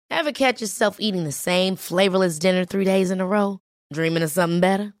Ever catch yourself eating the same flavorless dinner 3 days in a row? Dreaming of something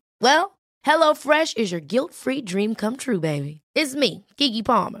better? Well, HelloFresh is your guilt-free dream come true, baby. It's me, Keke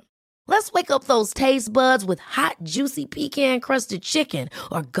Palmer. Let's wake up those taste buds with hot, juicy pecan-crusted chicken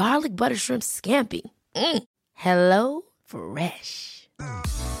or garlic butter shrimp scampi. Hello Fresh.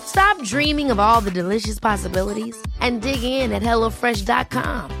 Stop dreaming of all the delicious possibilities and dig in at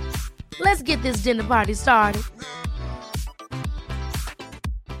HelloFresh.com. Let's get this dinner party started.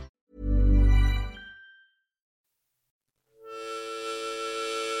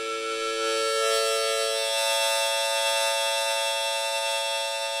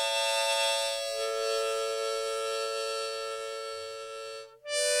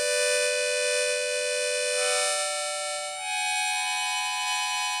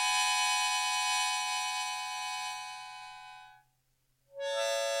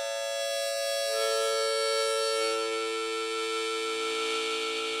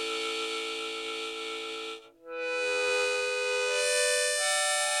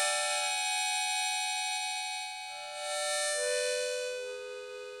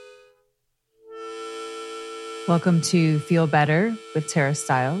 Welcome to Feel Better with Tara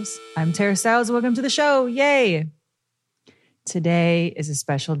Stiles. I'm Tara Stiles. Welcome to the show. Yay! Today is a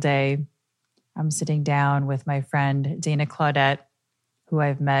special day. I'm sitting down with my friend Dana Claudette, who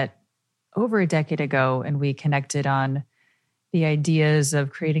I've met over a decade ago, and we connected on the ideas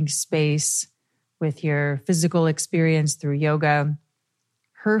of creating space with your physical experience through yoga.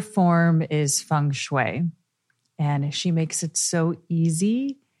 Her form is Feng Shui, and she makes it so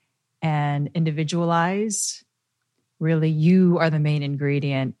easy and individualized. Really, you are the main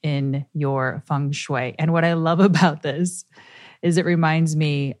ingredient in your Feng Shui. And what I love about this is it reminds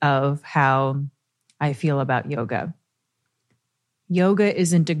me of how I feel about yoga. Yoga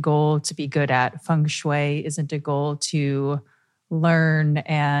isn't a goal to be good at. Feng Shui isn't a goal to learn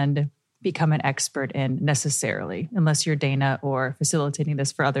and become an expert in necessarily, unless you're Dana or facilitating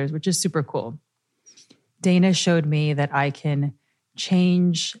this for others, which is super cool. Dana showed me that I can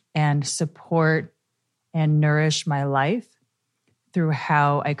change and support and nourish my life through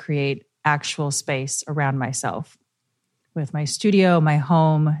how I create actual space around myself with my studio, my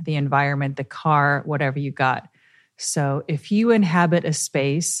home, the environment, the car, whatever you got. So if you inhabit a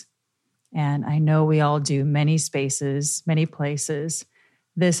space, and I know we all do, many spaces, many places,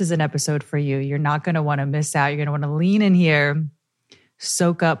 this is an episode for you. You're not going to want to miss out. You're going to want to lean in here,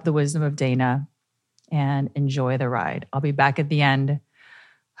 soak up the wisdom of Dana, and enjoy the ride. I'll be back at the end.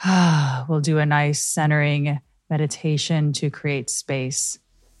 We'll do a nice centering meditation to create space.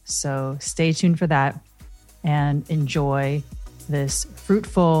 So stay tuned for that and enjoy this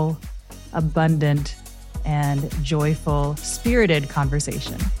fruitful, abundant, and joyful, spirited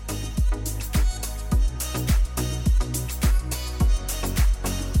conversation.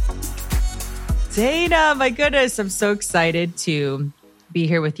 Dana, my goodness, I'm so excited to be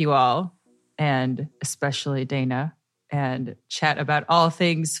here with you all, and especially Dana, and chat about all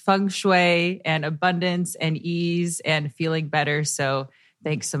things Feng Shui and abundance and ease and feeling better. So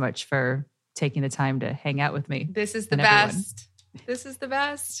thanks so much for taking the time to hang out with me. This is the best. This is the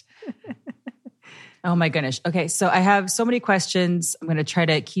best. Oh my goodness. Okay, so I have so many questions. I'm going to try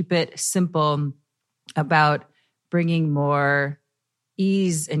to keep it simple about bringing more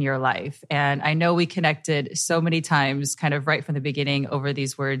ease in your life. And I know we connected so many times kind of right from the beginning over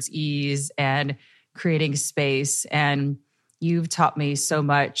these words, ease and creating space. And you've taught me so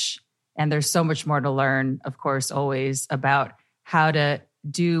much, and there's so much more to learn, of course, always about how to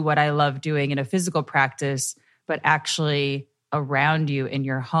do what I love doing in a physical practice, but actually around you in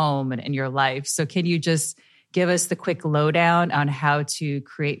your home and in your life. So can you just give us the quick lowdown on how to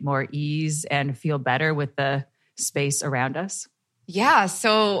create more ease and feel better with the space around us? Yeah.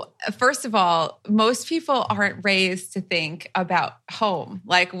 So first of all, most people aren't raised to think about home.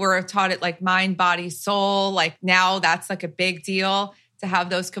 Like we're taught it like mind, body, soul. Like now that's like a big deal to have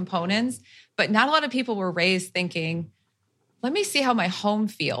those components. But not a lot of people were raised thinking, let me see how my home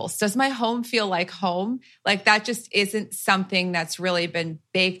feels. Does my home feel like home? Like that just isn't something that's really been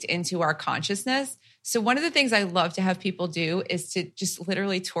baked into our consciousness. So one of the things I love to have people do is to just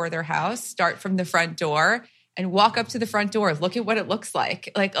literally tour their house, start from the front door and walk up to the front door, look at what it looks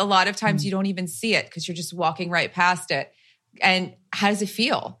like. Like a lot of times you don't even see it because you're just walking right past it. And how does it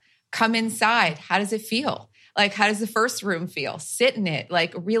feel? Come inside. How does it feel? Like, how does the first room feel? Sit in it.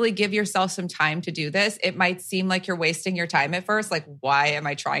 Like really give yourself some time to do this. It might seem like you're wasting your time at first. Like, why am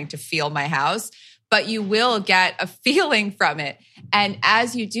I trying to feel my house? But you will get a feeling from it. And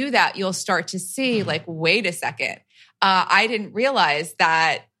as you do that, you'll start to see like, wait a second. I didn't realize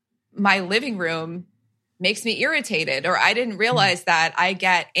that my living room makes me irritated, or I didn't realize that I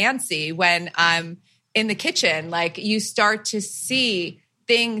get antsy when I'm in the kitchen. Like you start to see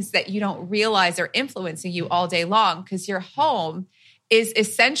things that you don't realize are influencing you all day long, because your home is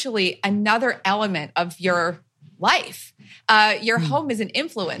essentially another element of your life. Your home is an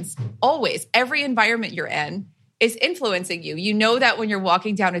influence always. Every environment you're in is influencing you. You know that when you're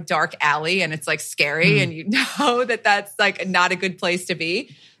walking down a dark alley and it's like scary and you know that that's like not a good place to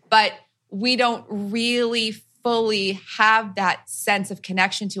be, but we don't really fully have that sense of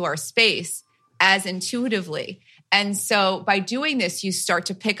connection to our space as intuitively. And so by doing this, you start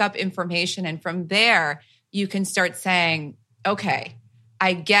to pick up information. And from there, you can start saying, okay,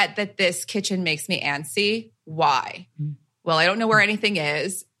 I get that this kitchen makes me antsy. Why? Well, I don't know where anything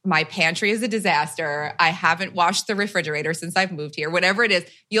is. My pantry is a disaster. I haven't washed the refrigerator since I've moved here. Whatever it is,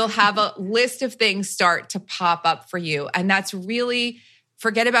 you'll have a list of things start to pop up for you. And that's really,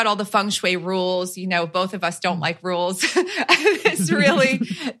 forget about all the Feng Shui rules. You know, both of us don't like rules. This is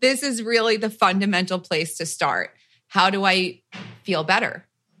really the fundamental place to start. How do I feel better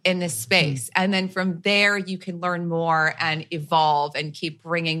in this space? And then from there, you can learn more and evolve and keep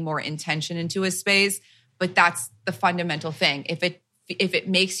bringing more intention into a space. But that's the fundamental thing. If it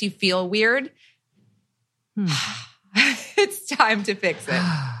makes you feel weird, it's time to fix it.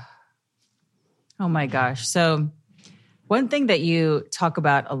 Oh my gosh. So one thing that you talk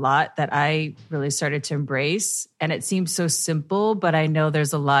about a lot that I really started to embrace, and it seems so simple, but I know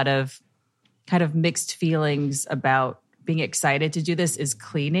there's a lot of kind of mixed feelings about being excited to do this, is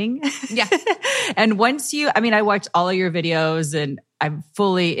cleaning. Yeah. And once I watched all of your videos and I'm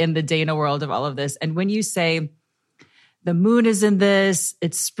fully in the Dana world of all of this. And when you say the moon is in this,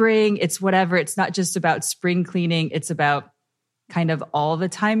 it's spring, it's whatever, it's not just about spring cleaning, it's about kind of all the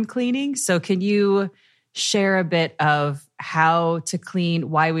time cleaning. So can you share a bit of how to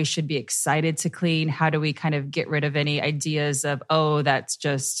clean, why we should be excited to clean? How do we kind of get rid of any ideas of, oh, that's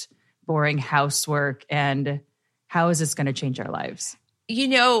just boring housework, and how is this going to change our lives? You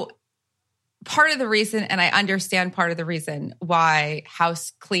know, part of the reason, and I understand part of the reason why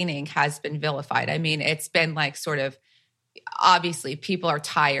house cleaning has been vilified. I mean, it's been like sort of, obviously people are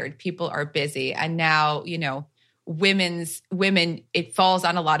tired, people are busy. And now, you know, women, it falls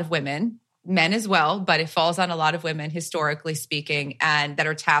on a lot of women, men as well, but it falls on a lot of women, historically speaking, and that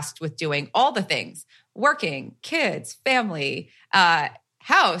are tasked with doing all the things, working, kids, family,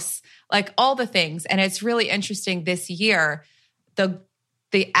 house, like all the things. And it's really interesting this year,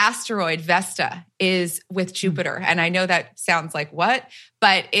 the asteroid Vesta is with Jupiter. And I know that sounds like what,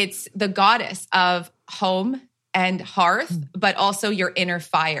 but it's the goddess of home and hearth, but also your inner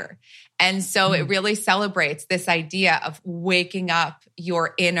fire. And so it really celebrates this idea of waking up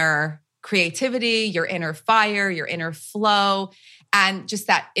your inner creativity, your inner fire, your inner flow, and just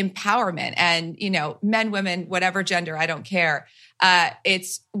that empowerment. And, you know, men, women, whatever gender, I don't care.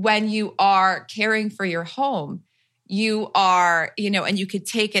 It's when you are caring for your home, you are, you know, and you could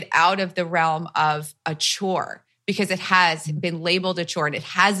take it out of the realm of a chore, because it has been labeled a chore and it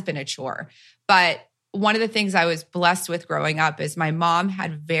has been a chore. But one of the things I was blessed with growing up is my mom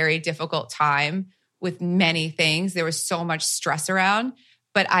had a very difficult time with many things. There was so much stress around,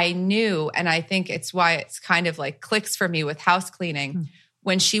 but I knew, and I think it's why it's kind of like clicks for me with house cleaning.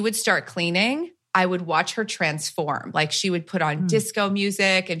 When she would start cleaning, I would watch her transform. Like she would put on disco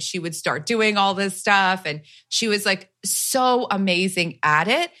music and she would start doing all this stuff. And she was like so amazing at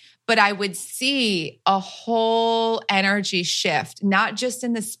it. But I would see a whole energy shift, not just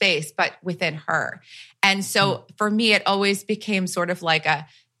in the space, but within her. And so for me, it always became sort of like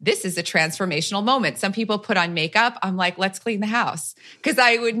this is a transformational moment. Some people put on makeup. I'm like, let's clean the house. Because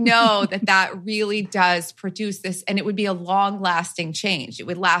I would know that really does produce this. And it would be a long lasting change. It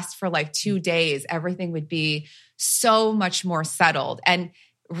would last for like 2 days. Everything would be so much more settled. And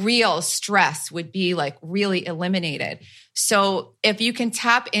real stress would be like really eliminated. So if you can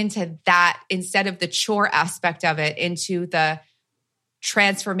tap into that instead of the chore aspect of it, into the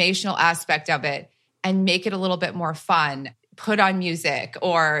transformational aspect of it, and make it a little bit more fun, put on music,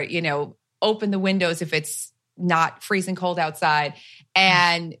 or, you know, open the windows if it's not freezing cold outside,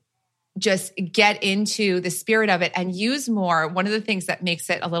 and just get into the spirit of it and use more. One of the things that makes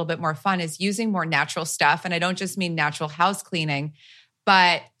it a little bit more fun is using more natural stuff. And I don't just mean natural house cleaning,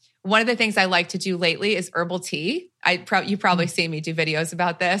 but one of the things I like to do lately is herbal tea. You probably see me do videos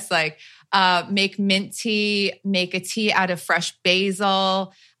about this, like make mint tea, make a tea out of fresh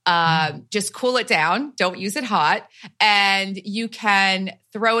basil, just cool it down. Don't use it hot. And you can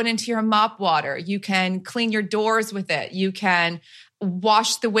throw it into your mop water. You can clean your doors with it. You can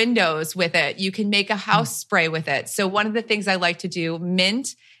wash the windows with it. You can make a house spray with it. So one of the things I like to do,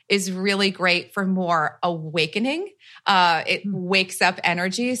 mint is really great for more awakening. It wakes up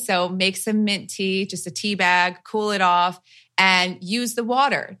energy. So make some mint tea, just a tea bag, cool it off, and use the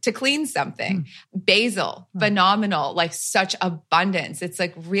water to clean something. Basil, phenomenal, like such abundance. It's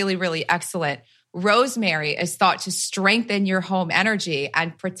like really, really excellent. Rosemary is thought to strengthen your home energy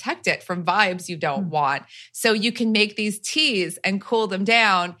and protect it from vibes you don't want. So you can make these teas and cool them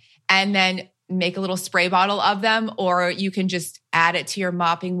down and then make a little spray bottle of them, or you can just add it to your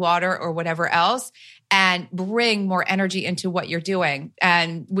mopping water or whatever else and bring more energy into what you're doing.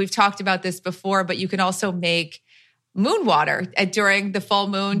 And we've talked about this before, but you can also make moon water during the full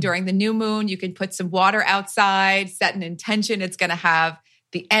moon, during the new moon. You can put some water outside, set an intention. It's going to have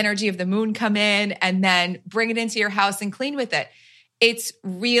the energy of the moon come in, and then bring it into your house and clean with it. It's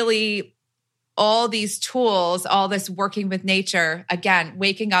really all these tools, all this working with nature, again,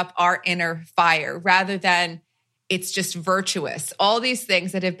 waking up our inner fire rather than it's just virtuous. All these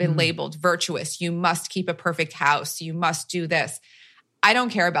things that have been labeled virtuous. You must keep a perfect house. You must do this. I don't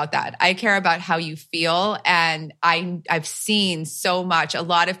care about that. I care about how you feel. And I've seen so much. A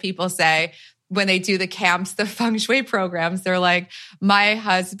lot of people say, when they do the camps, the Feng Shui programs, they're like, my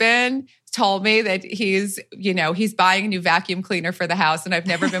husband told me that he's buying a new vacuum cleaner for the house and I've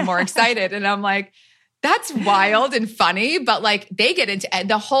never been more excited. And I'm like, that's wild and funny, but like they get into it.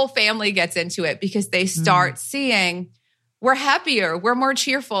 The whole family gets into it because they start seeing we're happier, we're more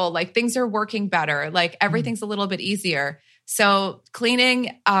cheerful, like things are working better, like everything's a little bit easier. So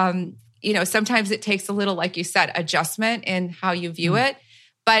cleaning, sometimes it takes a little, like you said, adjustment in how you view it.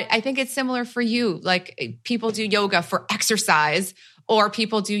 But I think it's similar for you. Like people do yoga for exercise or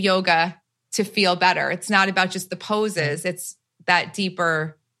people do yoga to feel better. It's not about just the poses. It's that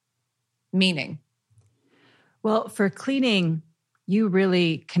deeper meaning. Well, for cleaning, you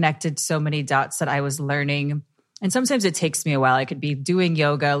really connected so many dots that I was learning. And sometimes it takes me a while. I could be doing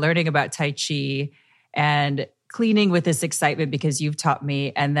yoga, learning about Tai Chi, and cleaning with this excitement because you've taught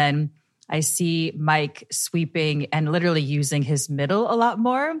me. And then I see Mike sweeping and literally using his middle a lot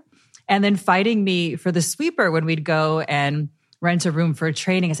more, and then fighting me for the sweeper when we'd go and rent a room for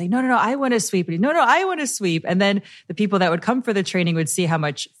training. I say, no, I want to sweep. No, I want to sweep. And then the people that would come for the training would see how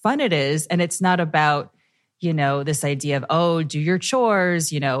much fun it is. And it's not about, this idea of, oh, do your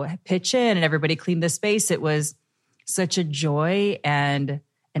chores, pitch in and everybody clean the space. It was such a joy and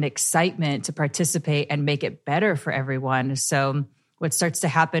an excitement to participate and make it better for everyone. So what starts to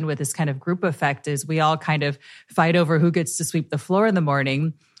happen with this kind of group effect is we all kind of fight over who gets to sweep the floor in the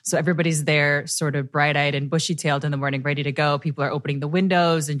morning. So everybody's there sort of bright-eyed and bushy-tailed in the morning, ready to go. People are opening the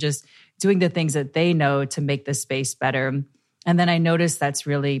windows and just doing the things that they know to make the space better. And then I noticed that's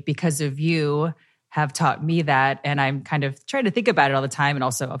really because of you have taught me that. And I'm kind of trying to think about it all the time. And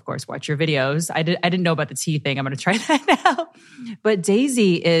also, of course, watch your videos. I didn't know about the tea thing. I'm going to try that now. But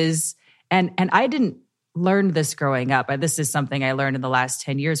Daisy is, and I didn't learn this growing up. This is something I learned in the last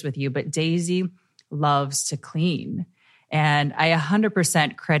 10 years with you, but Daisy loves to clean. And I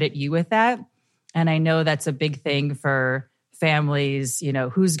 100% credit you with that. And I know that's a big thing for families,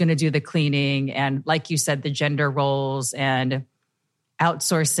 who's going to do the cleaning. And like you said, the gender roles and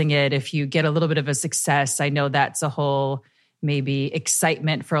outsourcing it. If you get a little bit of a success, I know that's a whole maybe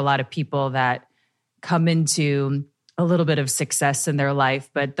excitement for a lot of people that come into a little bit of success in their life.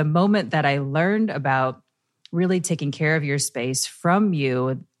 But the moment that I learned about really taking care of your space from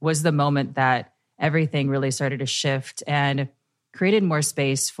you was the moment that everything really started to shift and created more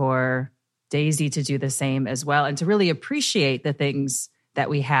space for Daisy to do the same as well and to really appreciate the things that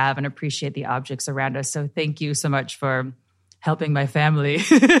we have and appreciate the objects around us. So thank you so much for helping my family.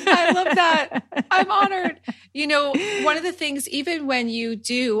 I love that. I'm honored. One of the things, even when you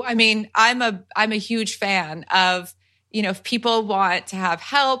do, I'm a huge fan of, if people want to have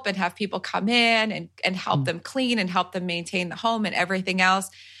help and have people come in and help them clean and help them maintain the home and everything else,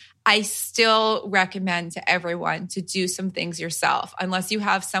 I still recommend to everyone to do some things yourself, unless you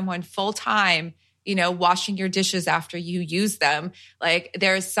have someone full-time, washing your dishes after you use them. Like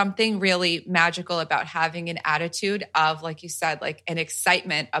there's something really magical about having an attitude of, like you said, like an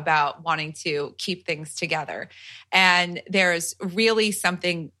excitement about wanting to keep things together. And there's really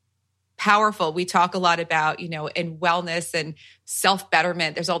something powerful. We talk a lot about, in wellness and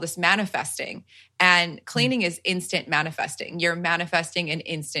self-betterment, there's all this manifesting, and cleaning is instant manifesting. You're manifesting an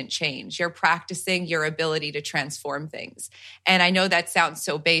instant change. You're practicing your ability to transform things. And I know that sounds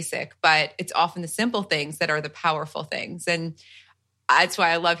so basic, but it's often the simple things that are the powerful things. And that's why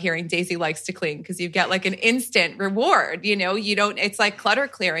I love hearing Daisy likes to clean, because you get like an instant reward. It's like clutter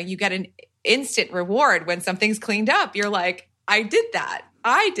clearing. You get an instant reward when something's cleaned up. You're like, I did that.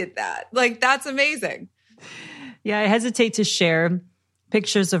 Like, that's amazing. Yeah, I hesitate to share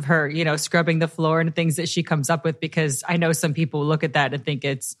pictures of her, scrubbing the floor and things that she comes up with, because I know some people look at that and think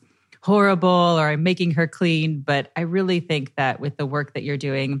it's horrible or I'm making her clean. But I really think that with the work that you're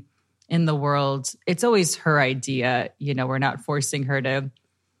doing in the world, it's always her idea. We're not forcing her to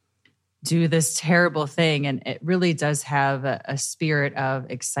do this terrible thing. And it really does have a spirit of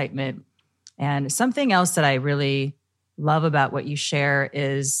excitement. And something else that I really love about what you share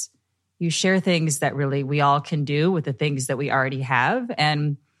is you share things that really we all can do with the things that we already have.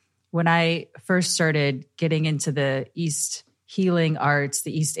 And when I first started getting into the East healing arts,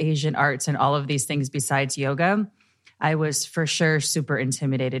 the East Asian arts, and all of these things besides yoga, I was for sure super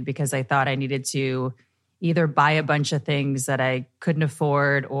intimidated because I thought I needed to either buy a bunch of things that I couldn't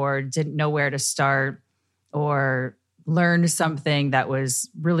afford or didn't know where to start, or learn something that was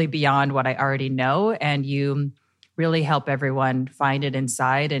really beyond what I already know. And you really help everyone find it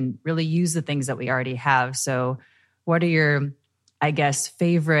inside and really use the things that we already have. So what are your, I guess,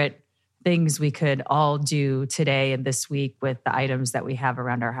 favorite things we could all do today and this week with the items that we have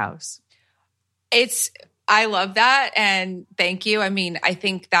around our house? I love that. And thank you. I mean, I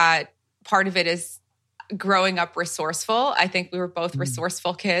think that part of it is growing up resourceful. I think we were both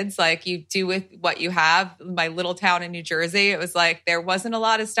resourceful kids. Like, you do with what you have. My little town in New Jersey, it was like, there wasn't a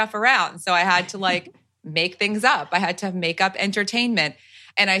lot of stuff around. So I had to make things up. I had to make up entertainment.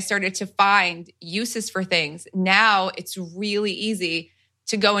 And I started to find uses for things. Now it's really easy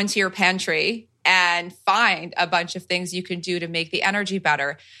to go into your pantry and find a bunch of things you can do to make the energy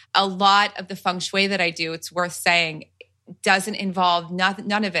better. A lot of the feng shui that I do, it's worth saying, doesn't involve,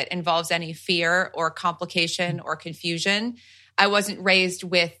 none of it involves any fear or complication or confusion. I wasn't raised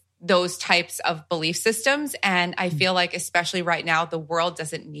with those types of belief systems. And I feel like, especially right now, the world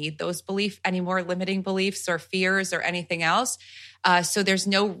doesn't need those anymore limiting beliefs or fears or anything else. So there's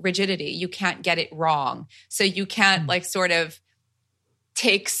no rigidity. You can't get it wrong. So you can't sort of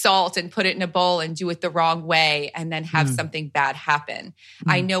take salt and put it in a bowl and do it the wrong way and then have something bad happen.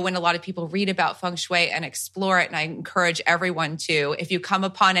 I know when a lot of people read about feng shui and explore it, and I encourage everyone to, if you come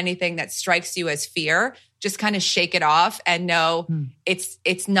upon anything that strikes you as fear, just kind of shake it off and know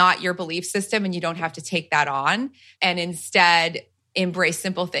it's not your belief system and you don't have to take that on. And instead embrace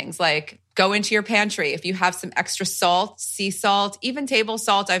simple things like go into your pantry. If you have some extra salt, sea salt, even table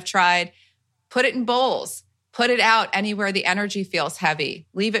salt, I've tried, put it in bowls. Put it out anywhere the energy feels heavy.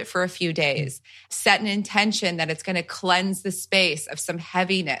 Leave it for a few days. Set an intention that it's going to cleanse the space of some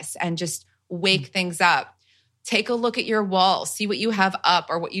heaviness and just wake things up. Take a look at your walls. See what you have up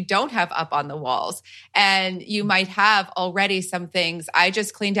or what you don't have up on the walls. And you might have already some things. I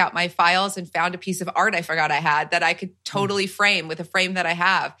just cleaned out my files and found a piece of art I forgot I had that I could totally frame with a frame that I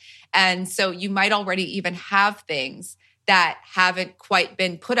have. And so you might already even have things that haven't quite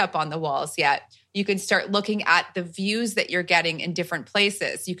been put up on the walls yet. You can start looking at the views that you're getting in different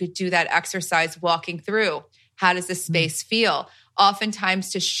places. You could do that exercise walking through. How does the space feel?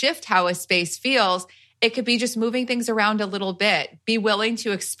 Oftentimes, to shift how a space feels, it could be just moving things around a little bit. Be willing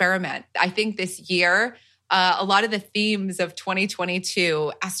to experiment. I think this year, a lot of the themes of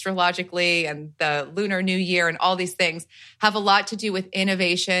 2022, astrologically and the Lunar New Year and all these things have a lot to do with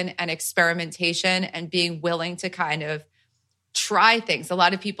innovation and experimentation and being willing to kind of try things. A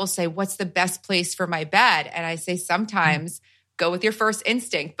lot of people say, what's the best place for my bed? And I say, sometimes go with your first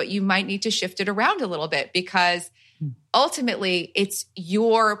instinct, but you might need to shift it around a little bit because ultimately it's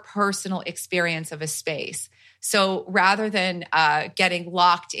your personal experience of a space. So rather than getting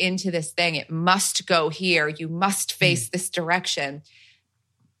locked into this thing, it must go here, you must face this direction.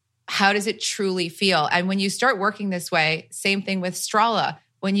 How does it truly feel? And when you start working this way, same thing with Strala.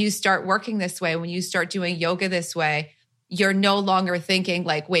 When you start working this way, when you start doing yoga this way, you're no longer thinking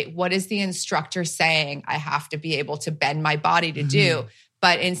wait, what is the instructor saying I have to be able to bend my body to do?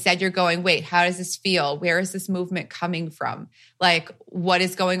 But instead you're going, wait, how does this feel? Where is this movement coming from? What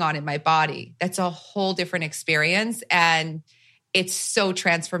is going on in my body? That's a whole different experience. And it's so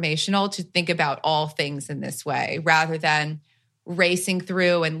transformational to think about all things in this way rather than racing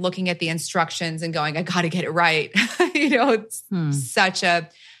through and looking at the instructions and going, I got to get it right. It's such a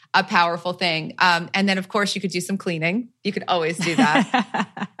powerful thing. And then, of course, you could do some cleaning. You could always do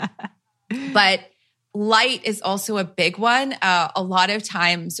that. But light is also a big one. A lot of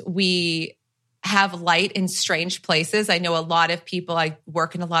times we have light in strange places. I know a lot of people, I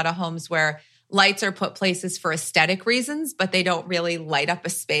work in a lot of homes where lights are put places for aesthetic reasons, but they don't really light up a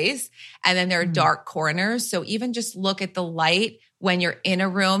space. And then there are dark corners. So even just look at the light when you're in a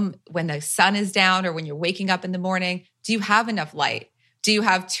room, when the sun is down or when you're waking up in the morning. Do you have enough light? Do you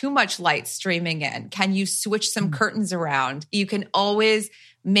have too much light streaming in? Can you switch some curtains around? You can always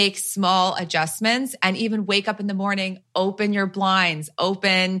make small adjustments and even wake up in the morning, open your blinds,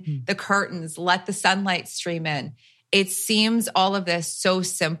 open the curtains, let the sunlight stream in. It seems all of this so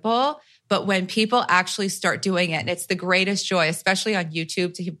simple, but when people actually start doing it, and it's the greatest joy, especially on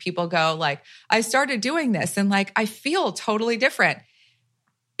YouTube, to hear people go like, I started doing this and like, I feel totally different.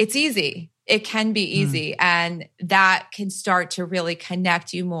 It's easy. It can be easy. And that can start to really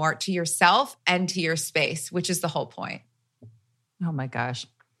connect you more to yourself and to your space, which is the whole point. Oh my gosh.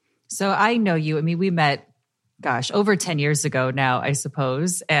 So I know you. I mean, we met, over 10 years ago now, I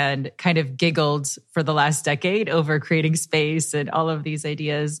suppose, and kind of giggled for the last decade over creating space and all of these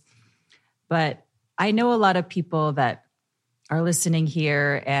ideas. But I know a lot of people that are listening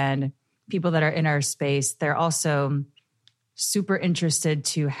here and people that are in our space, they're also super interested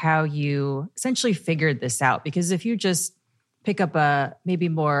to how you essentially figured this out. Because if you just pick up a maybe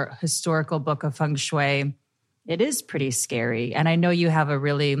more historical book of Feng Shui, it is pretty scary. And I know you have a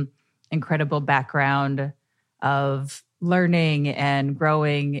really incredible background of learning and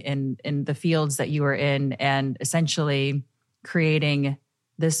growing in the fields that you are in and essentially creating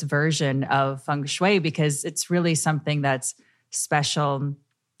this version of Feng Shui, because it's really something that's special.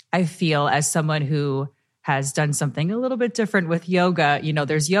 I feel, as someone who has done something a little bit different with yoga,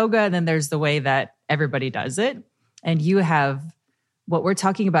 there's yoga and then there's the way that everybody does it. And you have what we're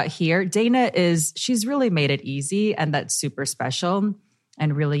talking about here. Dana she's really made it easy, and that's super special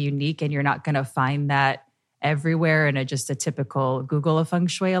and really unique. And you're not going to find that everywhere in just a typical Google of Feng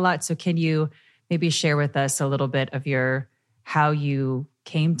Shui a lot. So can you maybe share with us a little bit of how you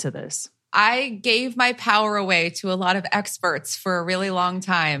came to this? I gave my power away to a lot of experts for a really long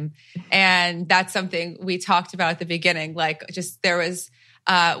time. And that's something we talked about at the beginning. Like, just there was,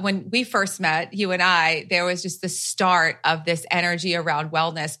 when we first met, you and I, there was just the start of this energy around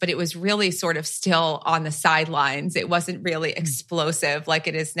wellness, but it was really sort of still on the sidelines. It wasn't really explosive like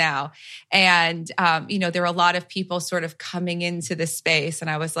it is now. And, there were a lot of people sort of coming into this space. And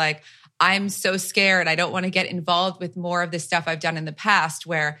I was like, I'm so scared. I don't want to get involved with more of the stuff I've done in the past,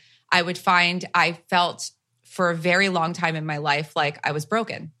 where I felt for a very long time in my life like I was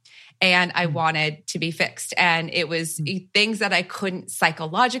broken and I wanted to be fixed. And it was things that I couldn't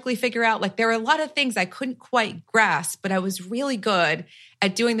psychologically figure out. Like, there were a lot of things I couldn't quite grasp, but I was really good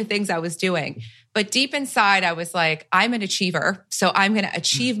at doing the things I was doing. But deep inside, I was like, I'm an achiever, so I'm going to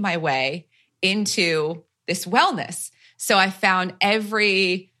achieve my way into this wellness. So I found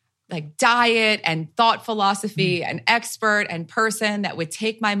every diet and thought philosophy and expert and person that would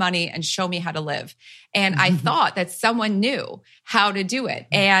take my money and show me how to live. And I thought that someone knew how to do it.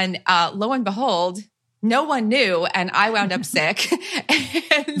 And lo and behold, no one knew. And I wound up sick.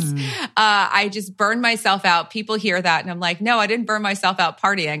 And I just burned myself out. People hear that. And I'm like, no, I didn't burn myself out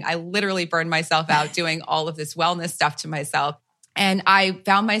partying. I literally burned myself out doing all of this wellness stuff to myself. And I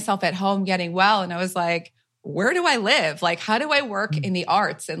found myself at home getting well. And I was like, where do I live? Like, how do I work in the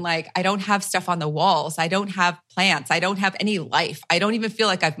arts? And I don't have stuff on the walls. I don't have plants. I don't have any life. I don't even feel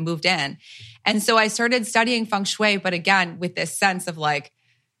like I've moved in. And so I started studying Feng Shui, but again, with this sense of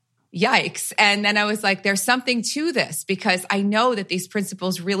yikes. And then I was like, there's something to this, because I know that these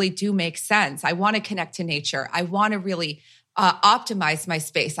principles really do make sense. I want to connect to nature. I want to really optimize my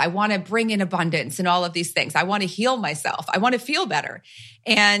space. I want to bring in abundance and all of these things. I want to heal myself. I want to feel better.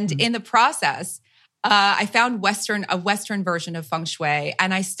 And in the process, I found a Western version of Feng Shui,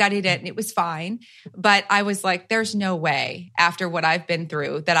 and I studied it and it was fine. But I was like, there's no way after what I've been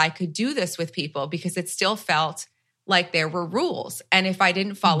through that I could do this with people, because it still felt like there were rules. And if I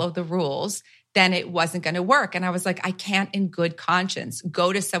didn't follow the rules, then it wasn't going to work. And I was like, I can't in good conscience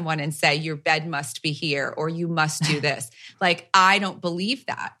go to someone and say, your bed must be here or you must do this. I don't believe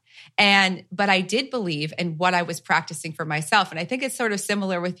that. But I did believe in what I was practicing for myself. And I think it's sort of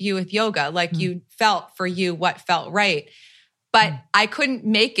similar with you with yoga. You felt for you what felt right. But I couldn't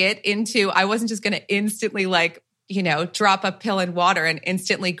make it I wasn't just going to instantly drop a pill in water and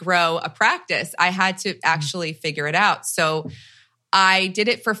instantly grow a practice. I had to actually figure it out. So I did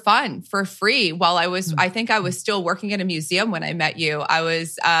it for fun, for free. While I think I was still working at a museum when I met you. I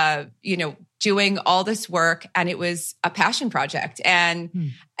was, doing all this work, and it was a passion project.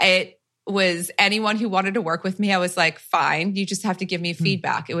 And it was anyone who wanted to work with me. I was like, fine, you just have to give me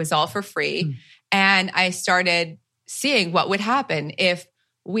feedback. It was all for free. And I started seeing what would happen if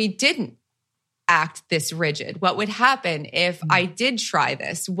we didn't act this rigid. What would happen if I did try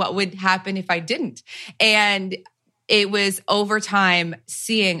this? What would happen if I didn't? And it was over time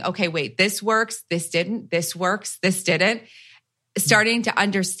seeing, okay, wait, this works, this didn't, this works, this didn't, starting to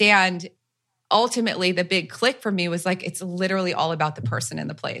understand, ultimately the big click for me was like, it's literally all about the person in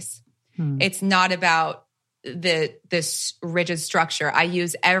the place. It's not about this rigid structure. I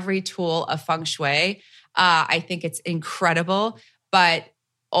use every tool of Feng Shui. I think it's incredible, but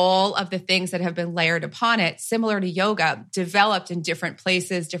all of the things that have been layered upon it, similar to yoga, developed in different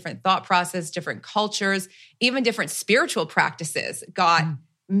places, different thought process, different cultures, even different spiritual practices got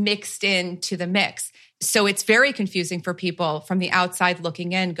mixed into the mix. So it's very confusing for people from the outside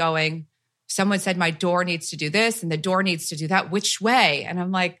looking in going, someone said my door needs to do this and the door needs to do that. Which way? And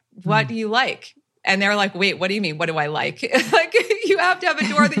I'm like, what do you like? And they're like, wait, what do you mean? What do I like? Like, you have to have a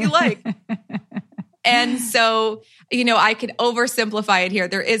door that you like. And so, I could oversimplify it here.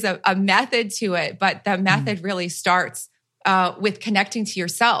 There is a method to it, but the method really starts with connecting to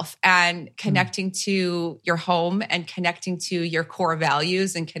yourself and connecting to your home and connecting to your core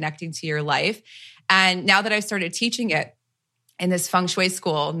values and connecting to your life. And now that I've started teaching it in this Feng Shui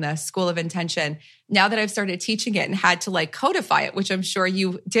school, in the School of Intention, now that I've started teaching it and had to like codify it, which I'm sure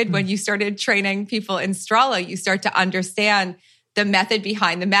you did when you started training people in Strala, you start to understand the method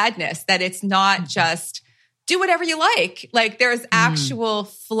behind the madness, that it's not just do whatever you like. Like there's actual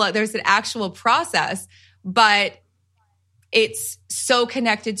flow, there's an actual process, but it's so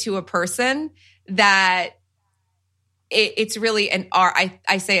connected to a person that it's really an art.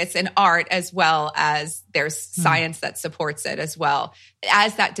 I say it's an art as well as there's science that supports it as well.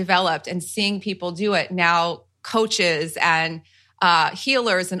 As that developed and seeing people do it, now coaches and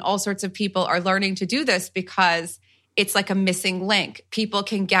healers and all sorts of people are learning to do this because it's like a missing link. People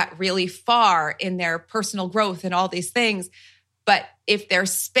can get really far in their personal growth and all these things, but if their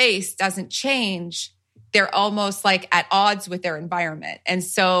space doesn't change, they're almost like at odds with their environment. And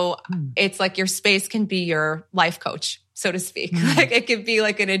so it's like your space can be your life coach, so to speak. Like it can be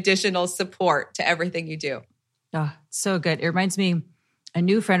like an additional support to everything you do. Oh, so good. It reminds me, a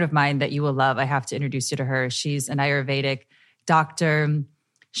new friend of mine that you will love. I have to introduce you to her. She's an Ayurvedic doctor.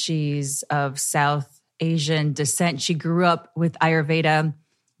 She's of South Asian descent. She grew up with Ayurveda.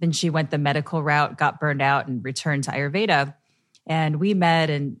 Then she went the medical route, got burned out, and returned to Ayurveda. And we met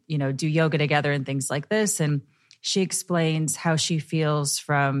and, do yoga together and things like this. And she explains how she feels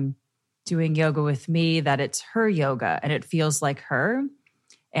from doing yoga with me, that it's her yoga and it feels like her.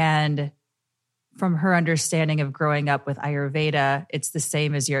 And from her understanding of growing up with Ayurveda, it's the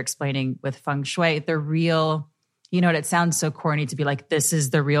same as you're explaining with Feng Shui. The real, and it sounds so corny to be like, this is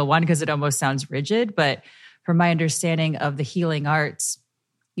the real one because it almost sounds rigid. But from my understanding of the healing arts,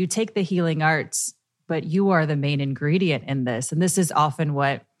 you take the healing arts, but you are the main ingredient in this. And this is often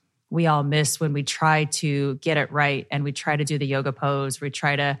what we all miss when we try to get it right and we try to do the yoga pose, we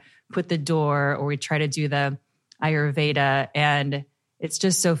try to put the door, or we try to do the Ayurveda. And it's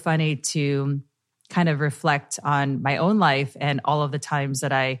just so funny to kind of reflect on my own life and all of the times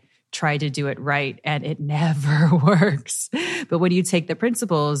that I try to do it right and it never works. But when you take the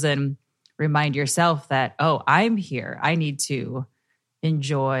principles and remind yourself that, oh, I'm here, I need to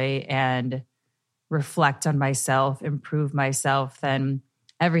enjoy and reflect on myself, improve myself, then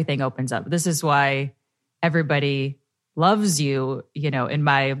everything opens up. This is why everybody loves you, in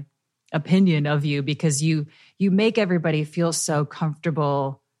my opinion of you, because you make everybody feel so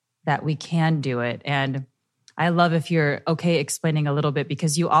comfortable that we can do it. And I love if you're okay explaining a little bit,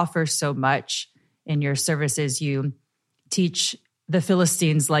 because you offer so much in your services. You teach the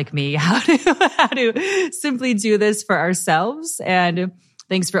Philistines like me how to simply do this for ourselves. And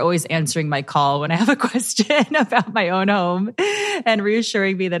thanks for always answering my call when I have a question about my own home and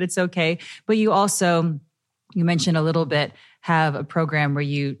reassuring me that it's okay. But you also, you mentioned a little bit, have a program where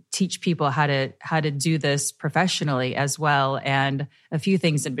you teach people how to do this professionally as well, and a few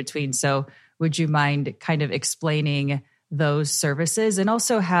things in between. So would you mind kind of explaining those services, and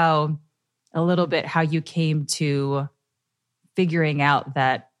also how you came to figuring out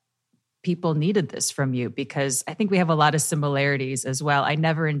that people needed this from you? Because I think we have a lot of similarities as well. I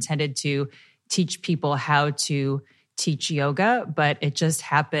never intended to teach people how to teach yoga, but it just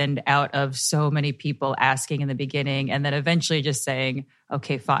happened out of so many people asking in the beginning and then eventually just saying,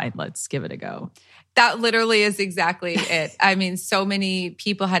 okay, fine, let's give it a go. That literally is exactly it. I mean, so many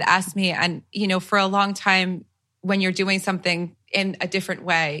people had asked me, and, for a long time, when you're doing something in a different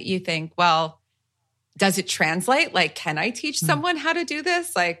way, you think, well, does it translate? Like, can I teach someone how to do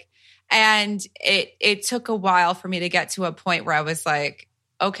this? And it took a while for me to get to a point where I was like,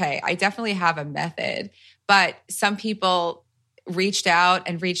 okay, I definitely have a method. But some people reached out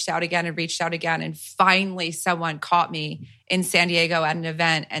and reached out again and reached out again. And finally, someone caught me in San Diego at an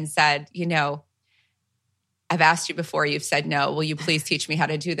event and said, I've asked you before, you've said no. Will you please teach me how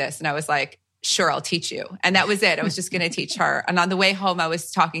to do this? And I was like, sure, I'll teach you. And that was it. I was just going to teach her. And on the way home, I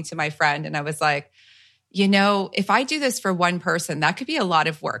was talking to my friend and I was like, if I do this for one person, that could be a lot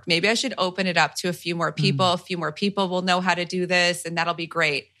of work. Maybe I should open it up to a few more people. A few more people will know how to do this and that'll be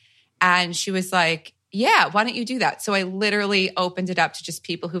great. And she was like, yeah, why don't you do that? So I literally opened it up to just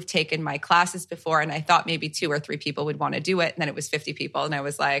people who've taken my classes before. And I thought maybe 2 or 3 people would want to do it. And then it was 50 people. And I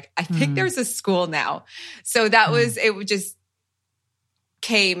was like, I think there's a school now. So that was, it just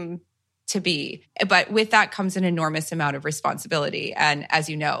came to be. But with that comes an enormous amount of responsibility. And as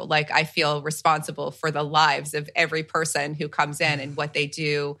you know, like I feel responsible for the lives of every person who comes in and what they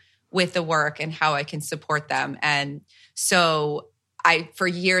do with the work and how I can support them. And so for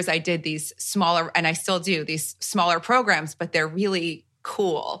years, I did these smaller, and I still do these smaller programs, but they're really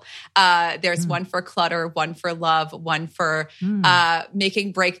cool. There's one for clutter, one for love, one for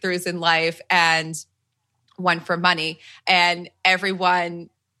making breakthroughs in life, and one for money. And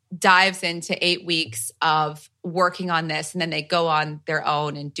everyone dives into 8 weeks of working on this. And then they go on their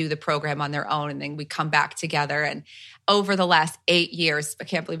own and do the program on their own. And then we come back together. And over the last 8 years, I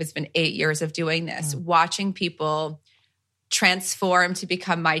can't believe it's been 8 years of doing this, watching people transform to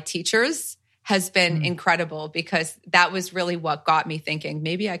become my teachers has been incredible, because that was really what got me thinking,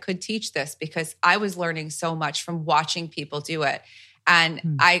 maybe I could teach this, because I was learning so much from watching people do it.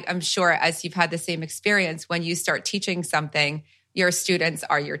 And I'm sure, as you've had the same experience, when you start teaching something, your students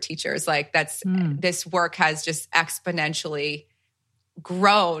are your teachers. Like this work has just exponentially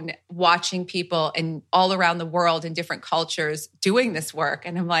grown, watching people and all around the world in different cultures doing this work.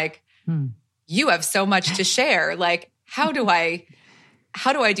 And I'm like, you have so much to share. Like, how do I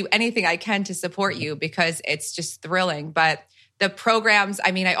do anything I can to support you? Because it's just thrilling. But the programs,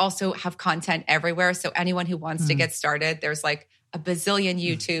 I mean, I also have content everywhere. So anyone who wants to get started, there's like a bazillion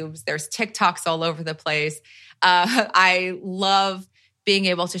YouTubes, there's TikToks all over the place. I love being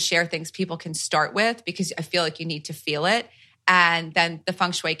able to share things people can start with, because I feel like you need to feel it. And then the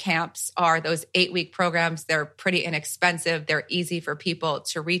Feng Shui camps are those 8-week programs. They're pretty inexpensive. They're easy for people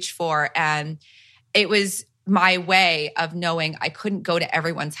to reach for. And it was my way of knowing I couldn't go to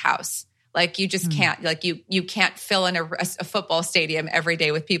everyone's house. Like you just can't, like you can't fill in a football stadium every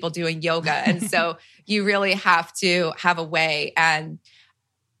day with people doing yoga. And so you really have to have a way. And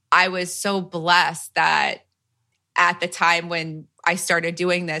I was so blessed that at the time when I started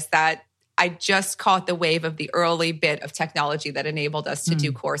doing this, that I just caught the wave of the early bit of technology that enabled us to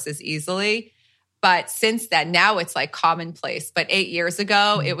do courses easily. But since then, now it's like commonplace. But 8 years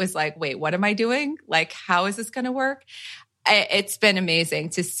ago, it was like, wait, what am I doing? Like, how is this going to work? It's been amazing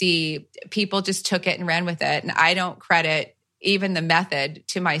to see people just took it and ran with it. And I don't credit even the method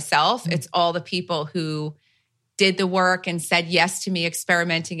to myself. It's all the people who did the work and said yes to me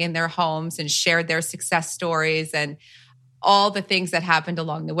experimenting in their homes and shared their success stories and all the things that happened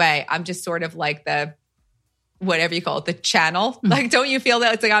along the way. I'm just sort of like the, whatever you call it, the channel. Like, don't you feel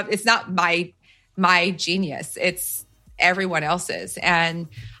that? It's like, it's not my genius. It's everyone else's. And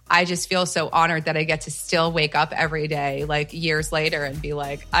I just feel so honored that I get to still wake up every day, like years later, and be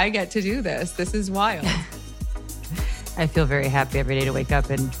like, I get to do this. This is wild. I feel very happy every day to wake up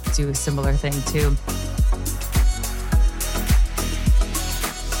and do a similar thing too.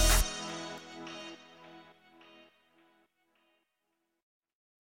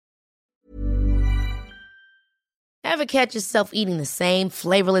 Ever catch yourself eating the same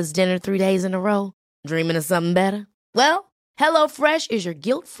flavorless dinner 3 days in a row? Dreaming of something better? Well, HelloFresh is your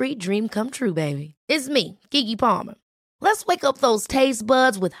guilt-free dream come true, baby. It's me, Keke Palmer. Let's wake up those taste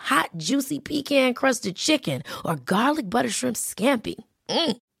buds with hot, juicy pecan-crusted chicken or garlic butter shrimp scampi.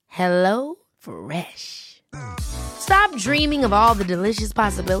 Hello Fresh. Stop dreaming of all the delicious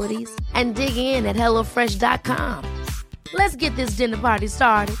possibilities and dig in at HelloFresh.com. Let's get this dinner party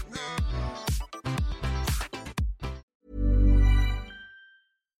started.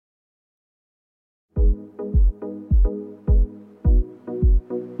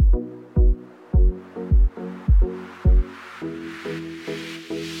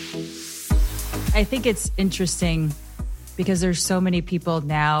 I think it's interesting because there's so many people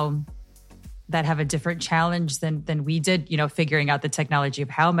now that have a different challenge than we did, figuring out the technology of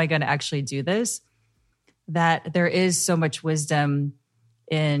how am I going to actually do this, that there is so much wisdom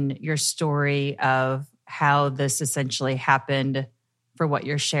in your story of how this essentially happened for what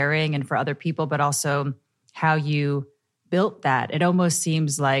you're sharing and for other people, but also how you built that. It almost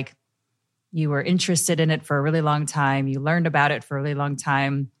seems like you were interested in it for a really long time. You learned about it for a really long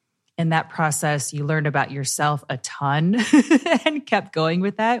time. In that process, you learned about yourself a ton and kept going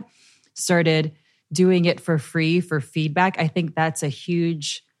with that. Started doing it for free for feedback. I think that's a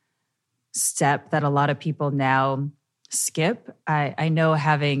huge step that a lot of people now skip. I know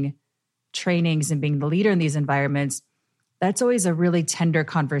having trainings and being the leader in these environments, that's always a really tender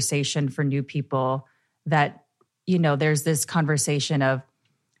conversation for new people that, there's this conversation of,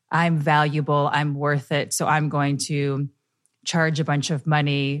 I'm valuable, I'm worth it, so I'm going to charge a bunch of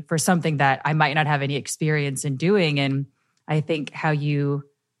money for something that I might not have any experience in doing. And I think how you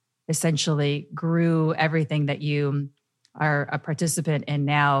essentially grew everything that you are a participant in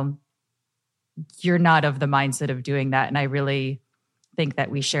now, you're not of the mindset of doing that. And I really think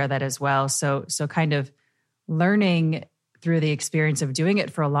that we share that as well. So kind of learning through the experience of doing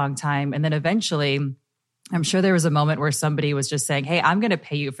it for a long time. And then eventually, I'm sure there was a moment where somebody was just saying, hey, I'm going to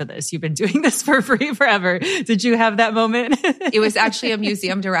pay you for this. You've been doing this for free forever. Did you have that moment? It was actually a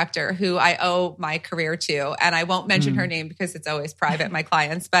museum director who I owe my career to. And I won't mention her name because it's always private, my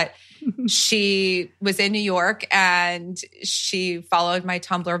clients. But she was in New York and she followed my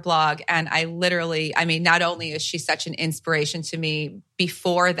Tumblr blog. And not only is she such an inspiration to me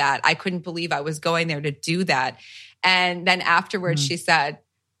before that, I couldn't believe I was going there to do that. And then afterwards, she said,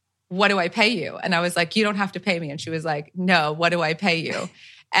 what do I pay you? And I was like, you don't have to pay me. And she was like, no, what do I pay you?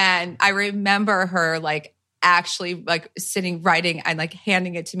 And I remember her actually sitting, writing and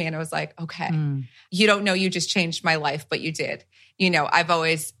handing it to me. And I was like, okay, you don't know, you just changed my life, but you did.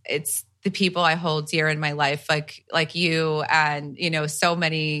 It's the people I hold dear in my life, like you and, so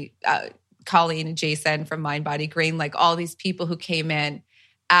many, Colleen and Jason from Mind, Body, Green, all these people who came in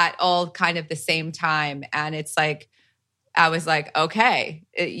at all kind of the same time. And it's I was like, okay,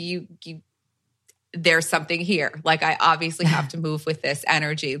 there's something here. I obviously have to move with this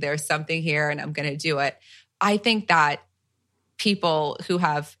energy. There's something here and I'm going to do it. I think that people who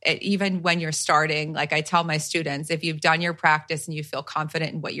have, even when you're starting, I tell my students, if you've done your practice and you feel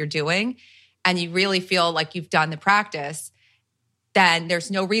confident in what you're doing and you really feel like you've done the practice, then there's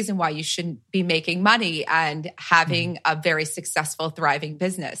no reason why you shouldn't be making money and having a very successful, thriving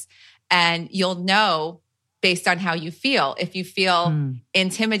business. And you'll know based on how you feel. If you feel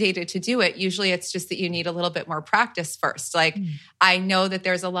intimidated to do it, usually it's just that you need a little bit more practice first. I know that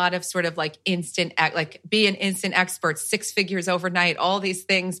there's a lot of sort of instant, be an instant expert, 6 figures overnight, all these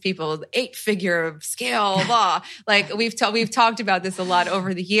things, people, 8-figure scale, blah. We've talked about this a lot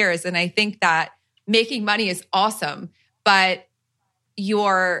over the years. And I think that making money is awesome, but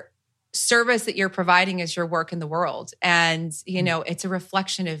your service that you're providing is your work in the world. And, it's a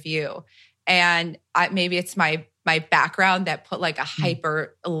reflection of you. And maybe it's my background that put a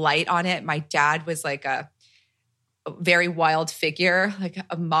hyper light on it. My dad was a very wild figure,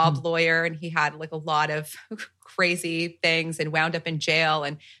 a mob lawyer, and he had a lot of crazy things and wound up in jail.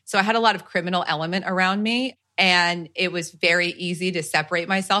 And so I had a lot of criminal element around me. And it was very easy to separate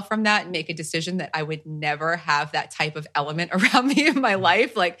myself from that and make a decision that I would never have that type of element around me in my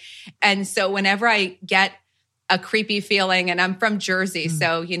life. And so whenever I get a creepy feeling, and I'm from Jersey,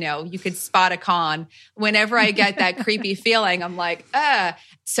 so, you could spot a con. Whenever I get that creepy feeling, I'm like,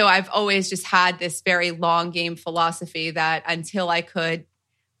 So I've always just had this very long game philosophy that until I could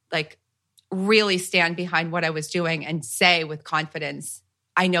really stand behind what I was doing and say with confidence,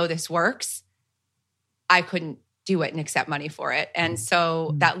 I know this works, I couldn't do it and accept money for it. And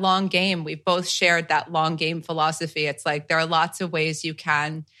so that long game, we've both shared that long game philosophy. It's there are lots of ways you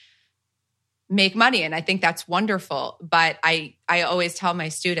can make money. And I think that's wonderful. But I always tell my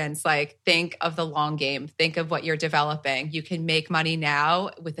students, think of the long game. Think of what you're developing. You can make money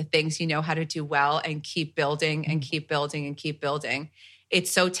now with the things you know how to do well and keep building and keep building and keep building.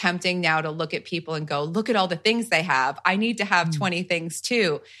 It's so tempting now to look at people and go, look at all the things they have. I need to have 20 things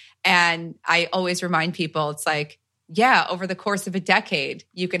too. And I always remind people, it's yeah, over the course of a decade,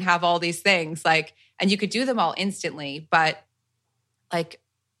 you can have all these things and you could do them all instantly. But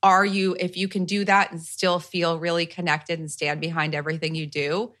if you can do that and still feel really connected and stand behind everything you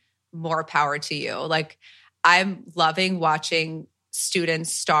do, more power to you. I'm loving watching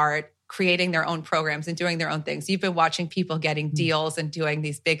students start creating their own programs and doing their own things. You've been watching people getting deals and doing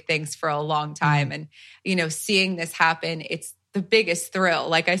these big things for a long time. And, seeing this happen, it's the biggest thrill.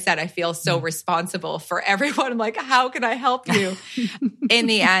 Like I said, I feel so responsible for everyone. I'm like, how can I help you? In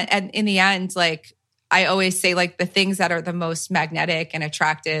the end, I always say the things that are the most magnetic and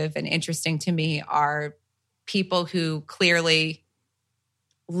attractive and interesting to me are people who clearly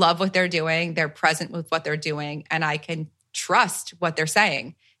love what they're doing, they're present with what they're doing, and I can trust what they're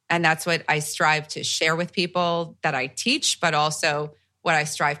saying. And that's what I strive to share with people that I teach, but also what I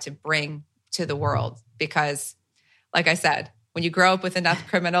strive to bring to the world. Because like I said, when you grow up with enough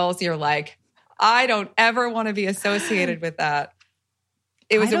criminals, you're like, I don't ever want to be associated with that.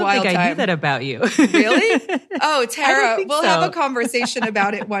 It was a wild time. I knew that about you. Really? Oh, Tara, we'll have a so. conversation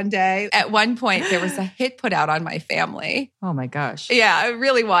about it one day. At one point, there was a hit put out on my family. Oh my gosh. Yeah,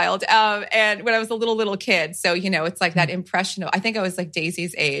 really wild. And when I was a little kid, so, it's like that impression of, I think I was like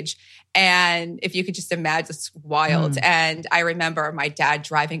Daisy's age. And if you could just imagine, it's wild. And I remember my dad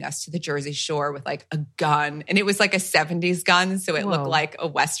driving us to the Jersey Shore with like a gun. And it was like a 70s gun. So it looked like a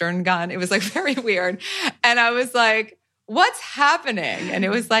Western gun. It was like very weird. And I was like, what's happening? And it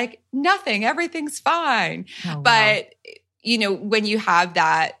was like, nothing, everything's fine. Oh, wow. But, when you have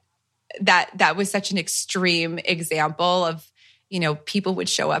that was such an extreme example of, people would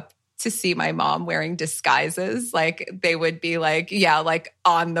show up to see my mom wearing disguises. Like they would be like, like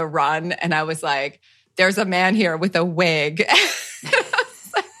on the run. And I was like, there's a man here with a wig.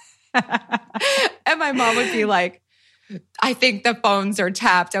 And my mom would be like, I think the phones are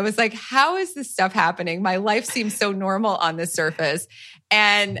tapped. I was like, how is this stuff happening? My life seems so normal on the surface.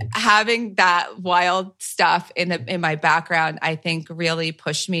 And having that wild stuff in my background, I think really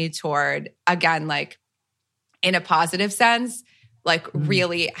pushed me toward, again, like in a positive sense, like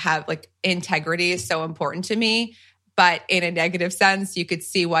really have like integrity is so important to me. But in a negative sense, you could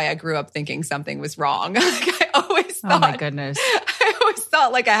see why I grew up thinking something was wrong. Like I always thought, oh my goodness. I always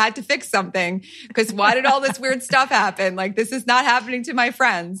thought like I had to fix something because why did all this weird stuff happen? Like this is not happening to my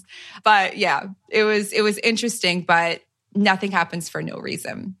friends. But yeah, it was interesting, but nothing happens for no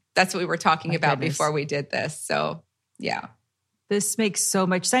reason. That's what we were talking about before we did this. So yeah. This makes so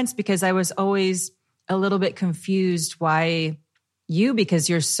much sense because I was always a little bit confused why because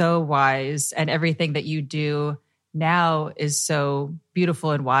you're so wise and everything that you do now is so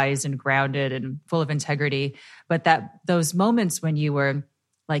beautiful and wise and grounded and full of integrity. But that those moments when you were,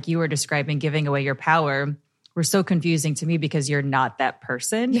 like you were describing, giving away your power were so confusing to me because you're not that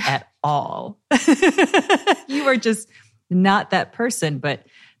person at all. You are just not that person, but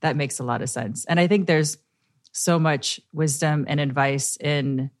that makes a lot of sense. And I think there's so much wisdom and advice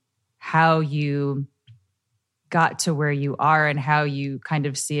in how you got to where you are and how you kind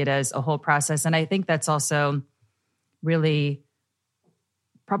of see it as a whole process. And I think that's also really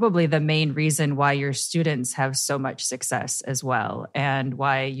probably the main reason why your students have so much success as well and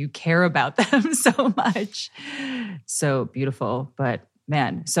why you care about them so much. So beautiful. But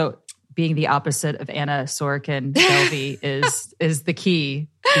man, so being the opposite of Anna Sorokin Delvey is the key,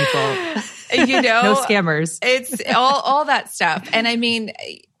 people. No scammers. It's all that stuff. And I mean,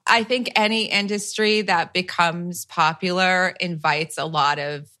 I think any industry that becomes popular invites a lot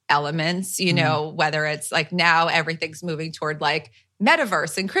of elements, whether it's like now everything's moving toward like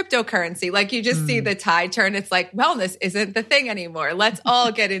metaverse and cryptocurrency. Like you just see the tide turn. It's like wellness isn't the thing anymore. Let's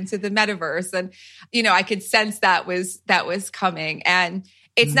all get into the metaverse. And, I could sense that was coming. And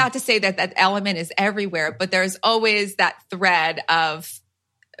it's not to say that that element is everywhere, but there's always that thread of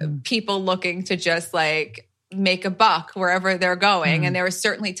people looking to just like make a buck wherever they're going. And there are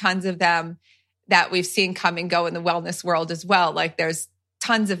certainly tons of them that we've seen come and go in the wellness world as well. Like there's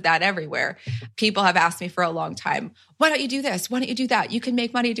tons of that everywhere. People have asked me for a long time, why don't you do this? Why don't you do that? You can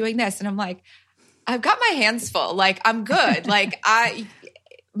make money doing this. And I'm like, I've got my hands full. Like I'm good. Like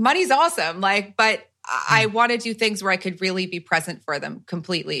money's awesome. Like, but I want to do things where I could really be present for them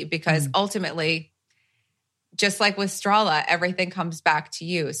completely because ultimately, just like with Strala, everything comes back to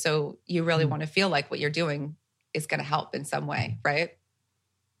you. So you really want to feel like what you're doing is going to help in some way, right?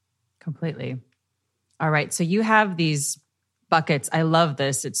 Completely. All right. So you have these buckets. I love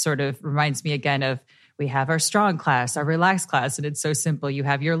this. It sort of reminds me again of we have our strong class, our relaxed class, and it's so simple. You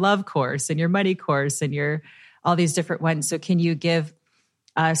have your love course and your money course and your all these different ones. So can you give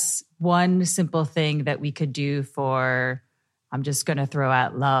us one simple thing that we could do for, I'm just going to throw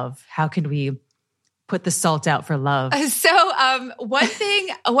out love. How can we put the salt out for love? So one thing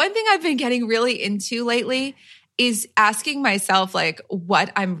I've been getting really into lately is asking myself like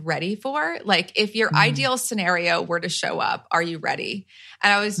what I'm ready for. Like if your ideal scenario were to show up, are you ready?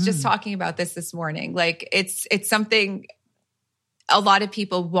 And I was just talking about this morning. Like it's something a lot of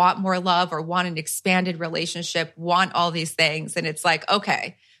people want more love or want an expanded relationship, want all these things. And it's like,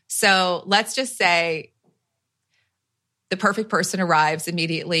 okay, so let's just say the perfect person arrives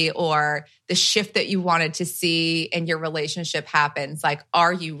immediately or the shift that you wanted to see in your relationship happens. Like,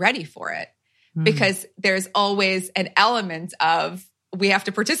 are you ready for it? Because there's always an element of we have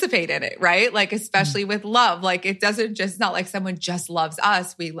to participate in it, right? Like, especially with love, like it doesn't just, not like someone just loves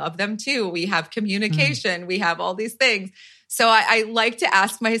us. We love them too. We have communication. We have all these things. So I like to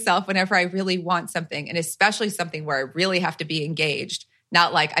ask myself whenever I really want something, and especially something where I really have to be engaged,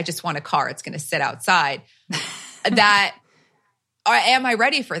 not like I just want a car, it's going to sit outside, that am I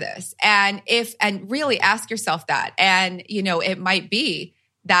ready for this? And really ask yourself that. And, it might be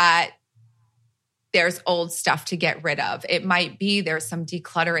that there's old stuff to get rid of. It might be there's some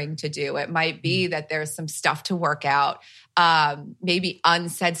decluttering to do. It might be that there's some stuff to work out, maybe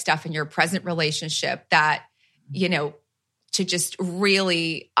unsaid stuff in your present relationship that, to just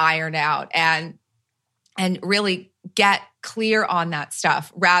really iron out and really get clear on that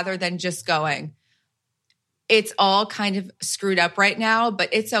stuff rather than just going, it's all kind of screwed up right now, but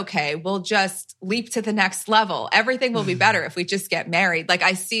it's okay. We'll just leap to the next level. Everything will be better if we just get married. Like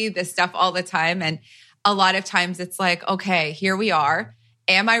I see this stuff all the time. And a lot of times it's like, okay, here we are.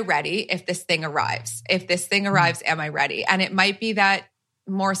 Am I ready if this thing arrives? If this thing arrives, am I ready? And it might be that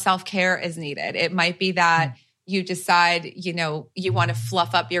more self-care is needed. It might be that you decide, you want to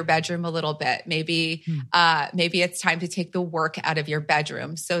fluff up your bedroom a little bit. Maybe it's time to take the work out of your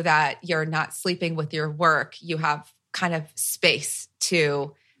bedroom so that you're not sleeping with your work. You have kind of space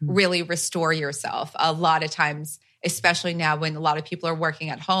to really restore yourself. A lot of times, especially now when a lot of people are working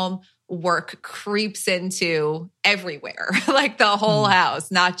at home, work creeps into everywhere, like the whole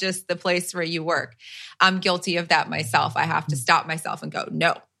house, not just the place where you work. I'm guilty of that myself. I have to stop myself and go,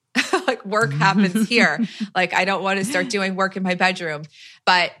 no. Like work happens here. Like I don't want to start doing work in my bedroom.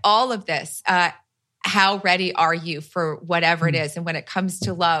 But all of this, how ready are you for whatever it is? And when it comes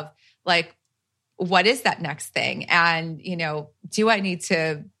to love, like what is that next thing? And, do I need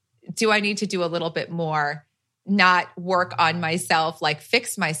to do a little bit more, not work on myself, like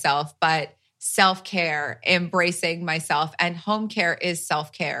fix myself, but self-care, embracing myself, and home care is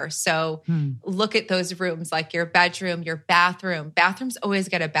self-care. So look at those rooms, like your bedroom, your bathroom. Bathrooms always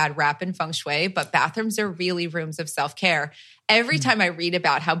get a bad rap in Feng Shui, but bathrooms are really rooms of self-care. Every time I read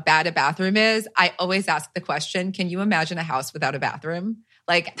about how bad a bathroom is, I always ask the question, can you imagine a house without a bathroom?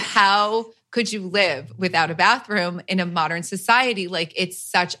 Like how could you live without a bathroom in a modern society? Like it's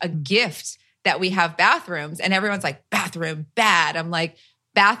such a gift that we have bathrooms, and everyone's like, bathroom, bad. I'm like,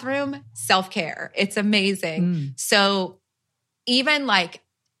 bathroom, self-care. It's amazing. So even like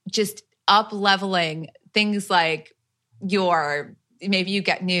just up leveling things like maybe you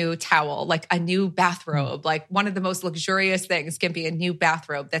get new towel, like a new bathrobe, like one of the most luxurious things can be a new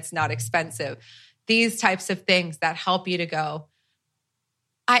bathrobe that's not expensive. These types of things that help you to go,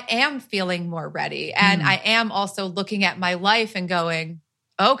 I am feeling more ready. And I am also looking at my life and going,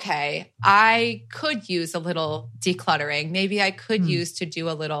 okay, I could use a little decluttering. Maybe I could use to do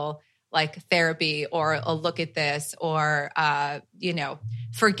a little like therapy or a look at this or,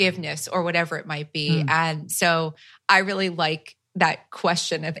 forgiveness or whatever it might be. And so I really like that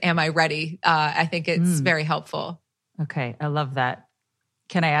question of, am I ready? I think it's very helpful. Okay. I love that.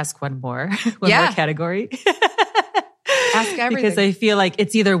 Can I ask one more? One more category? Ask everything. Because I feel like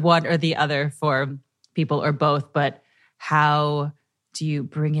it's either one or the other for people or both, but how do you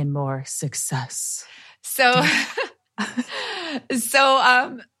bring in more success? So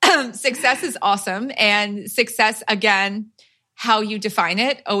success is awesome. And success, again, how you define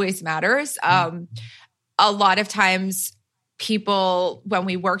it always matters. A lot of times people, when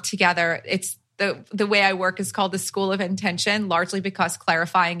we work together, it's the way I work is called the school of intention, largely because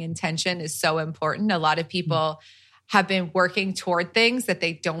clarifying intention is so important. A lot of people have been working toward things that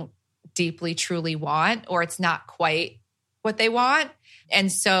they don't deeply, truly want, or it's not quite what they want.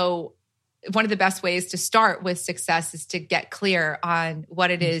 And so one of the best ways to start with success is to get clear on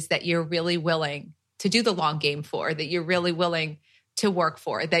what it is that you're really willing to do the long game for, that you're really willing to work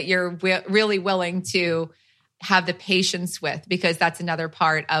for, that you're really willing to have the patience with, because that's another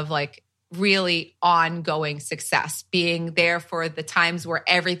part of like really ongoing success, being there for the times where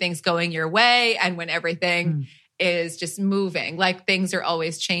everything's going your way and when everything is just moving, like things are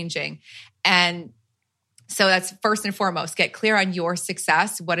always changing. And so that's first and foremost, get clear on your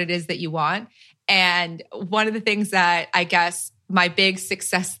success, what it is that you want. And one of the things that I guess my big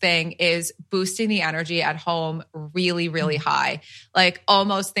success thing is boosting the energy at home really, really high. Like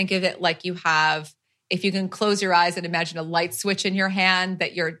almost think of it like you have, if you can close your eyes and imagine a light switch in your hand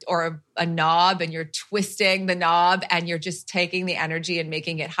or a knob, and you're twisting the knob and you're just taking the energy and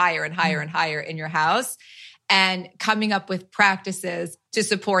making it higher and higher and higher in your house, and coming up with practices to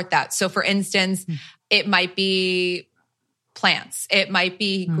support that. So for instance, it might be plants. It might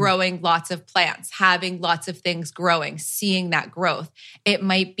be growing lots of plants, having lots of things growing, seeing that growth. It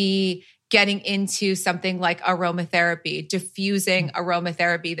might be getting into something like aromatherapy, diffusing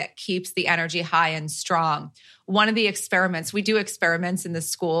aromatherapy that keeps the energy high and strong. One of the experiments, we do experiments in the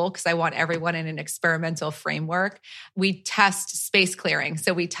school because I want everyone in an experimental framework. We test space clearing.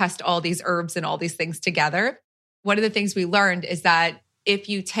 So we test all these herbs and all these things together. One of the things we learned is that if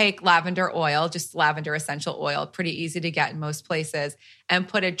you take lavender oil, just lavender essential oil, pretty easy to get in most places, and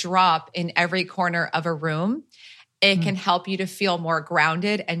put a drop in every corner of a room, it can help you to feel more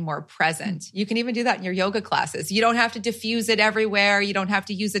grounded and more present. You can even do that in your yoga classes. You don't have to diffuse it everywhere. You don't have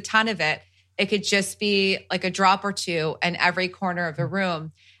to use a ton of it. It could just be like a drop or two in every corner of the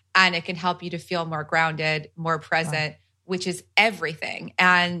room. And it can help you to feel more grounded, more present, which is everything.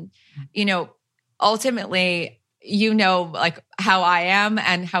 And, ultimately, like how I am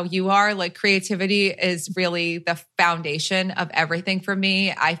and how you are, like creativity is really the foundation of everything for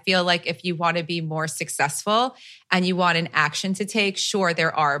me. I feel like if you want to be more successful and you want an action to take, sure,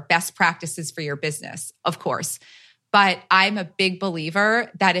 there are best practices for your business, of course. But I'm a big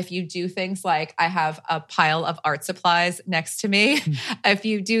believer that if you do things like, I have a pile of art supplies next to me, if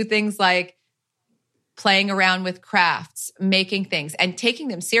you do things like playing around with crafts, making things and taking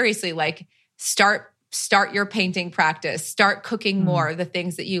them seriously, like start your painting practice, start cooking more, the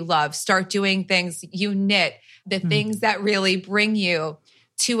things that you love, start doing things you knit, the things that really bring you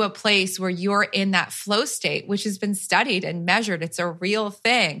to a place where you're in that flow state, which has been studied and measured. It's a real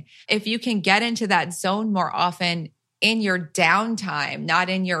thing. If you can get into that zone more often in your downtime, not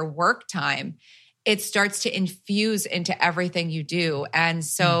in your work time, it starts to infuse into everything you do. And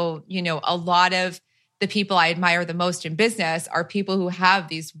so, a lot of the people I admire the most in business are people who have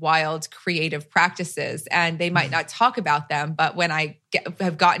these wild creative practices, and they might not talk about them. But when I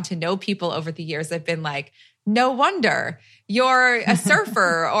have gotten to know people over the years, I've been like, no wonder you're a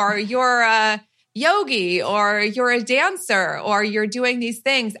surfer or you're a yogi or you're a dancer or you're doing these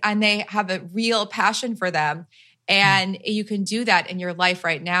things, and they have a real passion for them. And you can do that in your life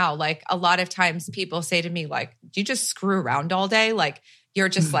right now. Like a lot of times people say to me, like, do you just screw around all day? Like you're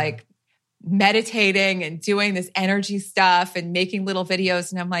just like meditating and doing this energy stuff and making little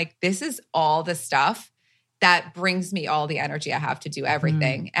videos. And I'm like, this is all the stuff that brings me all the energy I have to do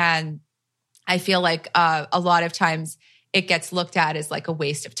everything. And I feel like a lot of times it gets looked at as like a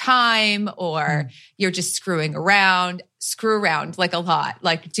waste of time or you're just screw around like a lot,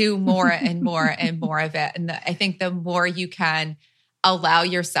 like do more and more and more of it. And I think the more you can allow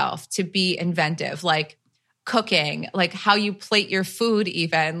yourself to be inventive, like cooking, like how you plate your food,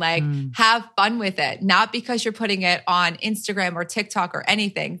 even like have fun with it, not because you're putting it on Instagram or TikTok or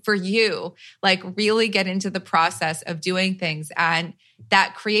anything, for you, like really get into the process of doing things. And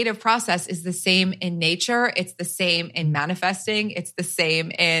that creative process is the same in nature. It's the same in manifesting. It's the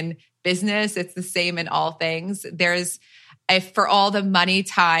same in business. It's the same in all things. For all the money,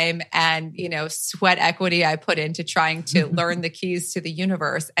 time, and, sweat equity I put into trying to learn the keys to the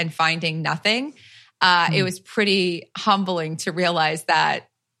universe and finding nothing, it was pretty humbling to realize that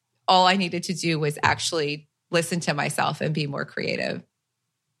all I needed to do was actually listen to myself and be more creative.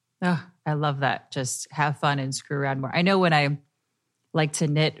 Oh, I love that. Just have fun and screw around more. I know when I like to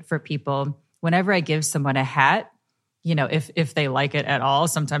knit for people, whenever I give someone a hat, if they like it at all,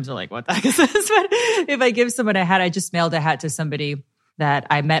 sometimes they're like, what the heck is this? But if I give someone a hat, I just mailed a hat to somebody that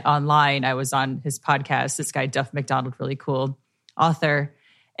I met online. I was on his podcast, this guy, Duff McDonald, really cool author.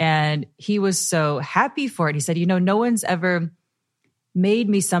 And he was so happy for it. He said, no one's ever made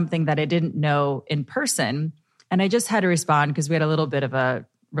me something that I didn't know in person. And I just had to respond because we had a little bit of a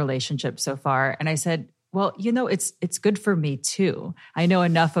relationship so far. And I said, well, it's good for me too. I know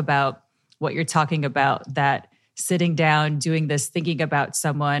enough about what you're talking about, that sitting down, doing this, thinking about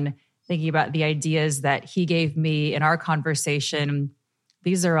someone, thinking about the ideas that he gave me in our conversation.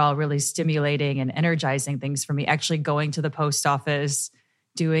 These are all really stimulating and energizing things for me. Actually going to the post office,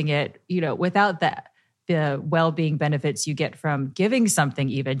 doing it, without the well-being benefits you get from giving something,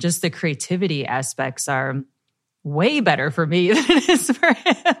 even just the creativity aspects are way better for me than it is for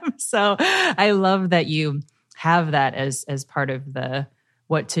him. So I love that you have that as part of the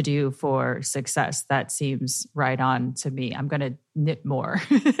what to do for success. That seems right on to me. I'm going to knit more.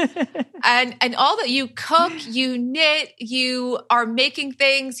 And all that you cook, you knit, you are making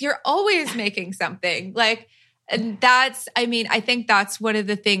things, you're always making something. And I think that's one of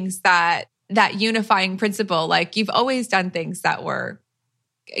the things that unifying principle, like you've always done things that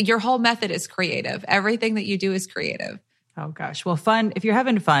your whole method is creative. Everything that you do is creative. Oh gosh. Well, fun. If you're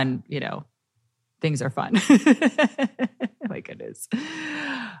having fun, things are fun. My goodness.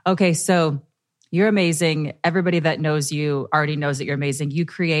 Okay. So you're amazing. Everybody that knows you already knows that you're amazing. You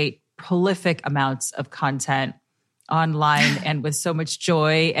create prolific amounts of content online and with so much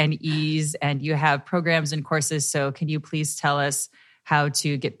joy and ease, and you have programs and courses. So can you please tell us how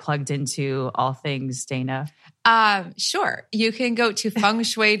to get plugged into all things Dana? Sure. You can go to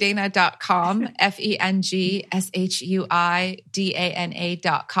fengshuidana.com,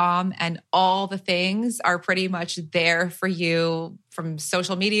 FENGSHUIDANA.com, and all the things are pretty much there for you, from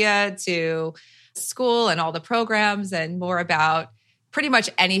social media to school and all the programs, and more about pretty much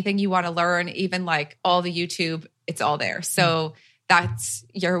anything you want to learn, even like all the YouTube it's all there. So that's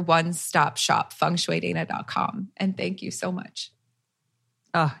your one-stop shop, fengshuidana.com. And thank you so much.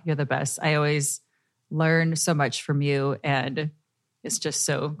 Oh, you're the best. I always learn so much from you, and it's just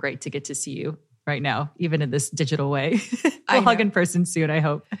so great to get to see you right now, even in this digital way. We'll hug in person soon, I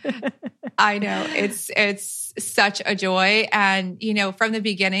hope. I know. It's such a joy. And, you know, from the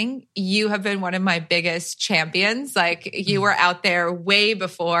beginning, you have been one of my biggest champions. Like, you were out there way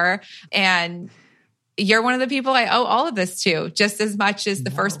before, and you're one of the people I owe all of this to, just as much as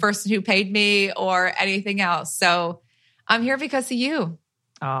the first person who paid me or anything else. So I'm here because of you.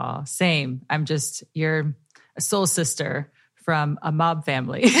 Oh, same. You're a soul sister from a mob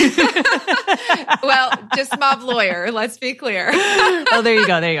family. Well, just mob lawyer, let's be clear. Oh, there you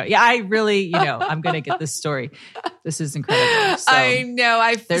go. Yeah, I really, I'm going to get this story. This is incredible. So, I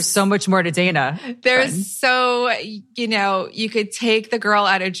know. There's so much more to Dana. You could take the girl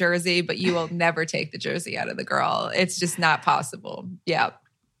out of Jersey, but you will never take the Jersey out of the girl. It's just not possible. Yeah.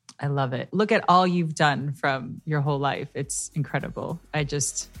 I love it. Look at all you've done from your whole life. It's incredible. I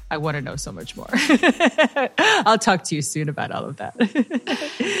want to know so much more. I'll talk to you soon about all of that.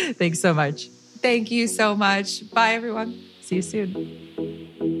 Thanks so much. Thank you so much. Bye, everyone. See you soon.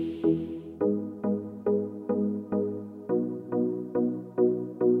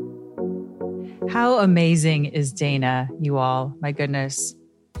 How amazing is Dana, you all? My goodness.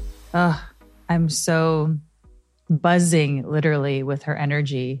 I'm so buzzing literally with her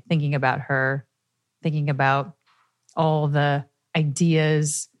energy, thinking about her, thinking about all the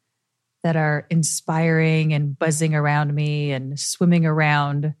ideas that are inspiring and buzzing around me and swimming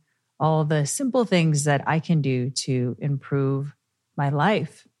around all the simple things that I can do to improve my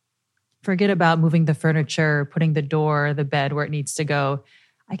life. Forget about moving the furniture, putting the bed where it needs to go.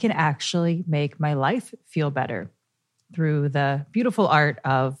 I can actually make my life feel better through the beautiful art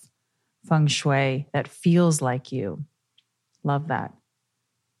of Feng Shui that feels like you. Love that.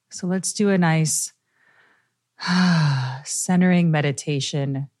 So let's do a nice centering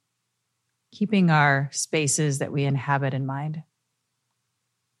meditation, keeping our spaces that we inhabit in mind.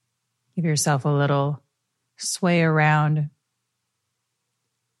 Give yourself a little sway around,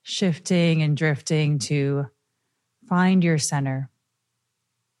 shifting and drifting to find your center.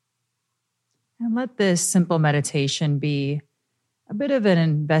 And let this simple meditation be a bit of an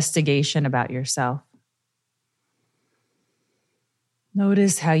investigation about yourself.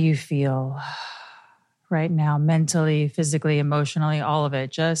 Notice how you feel right now, mentally, physically, emotionally, all of it.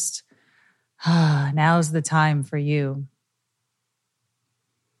 Just now's the time for you.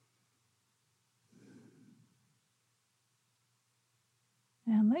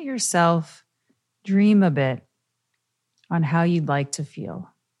 And let yourself dream a bit on how you'd like to feel.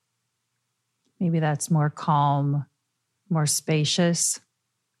 Maybe that's more calm, more spacious,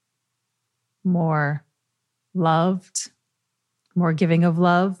 more loved, more giving of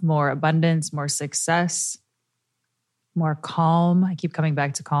love, more abundance, more success, more calm. I keep coming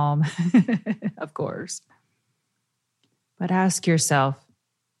back to calm, of course. But ask yourself,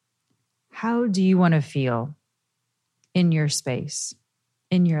 how do you want to feel in your space,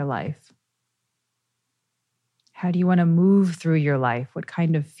 in your life? How do you want to move through your life? What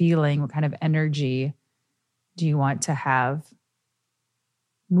kind of feeling, what kind of energy do you want to have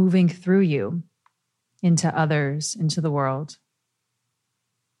moving through you into others, into the world?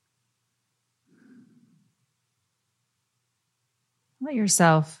 Let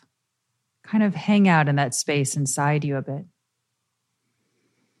yourself kind of hang out in that space inside you a bit.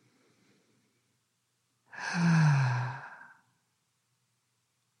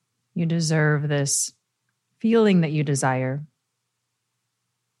 You deserve this feeling that you desire.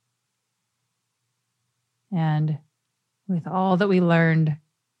 And with all that we learned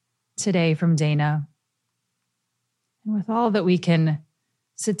today from Dana, and with all that we can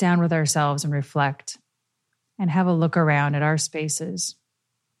sit down with ourselves and reflect and have a look around at our spaces,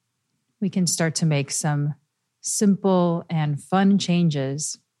 we can start to make some simple and fun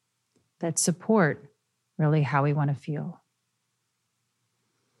changes that support really how we want to feel.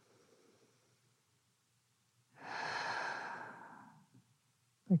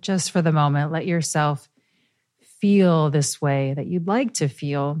 But just for the moment, let yourself feel this way that you'd like to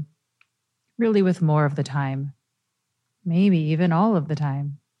feel, really with more of the time, maybe even all of the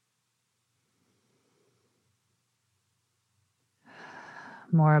time.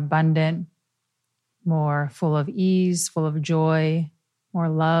 More abundant, more full of ease, full of joy, more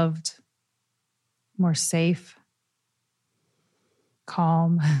loved, more safe,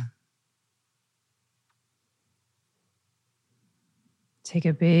 calm. Take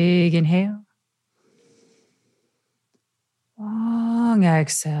a big inhale. Long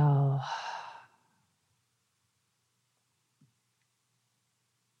exhale.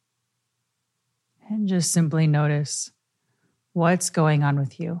 and just simply notice what's going on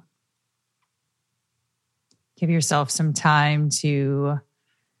with you. Give yourself some time to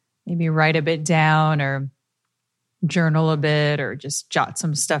maybe write a bit down or journal a bit or just jot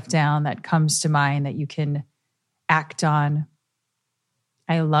some stuff down that comes to mind that you can act on.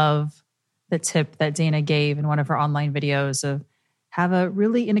 I love the tip that Dana gave in one of her online videos of have a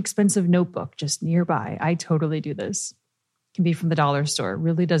really inexpensive notebook just nearby. I totally do this. It can be from the dollar store. It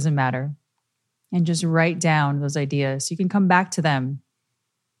really doesn't matter. And just write down those ideas so you can come back to them.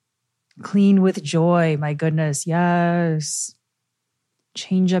 Clean with joy. My goodness. Yes.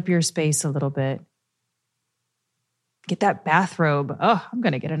 Change up your space a little bit. Get that bathrobe. Oh, I'm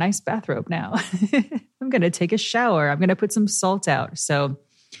going to get a nice bathrobe now. I'm going to take a shower. I'm going to put some salt out. So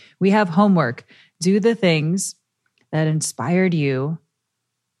we have homework. Do the things that inspired you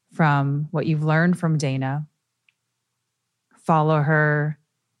from what you've learned from Dana. Follow her,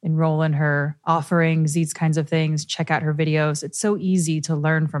 enroll in her offerings, these kinds of things. Check out her videos. It's so easy to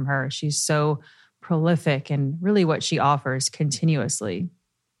learn from her. She's so prolific in really what she offers continuously.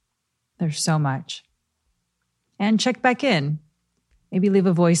 There's so much. And check back in. Maybe leave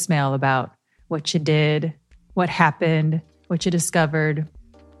a voicemail about what you did, what happened, what you discovered,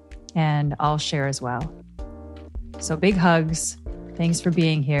 and I'll share as well. So big hugs. Thanks for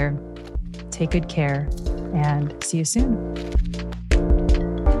being here. Take good care and see you soon.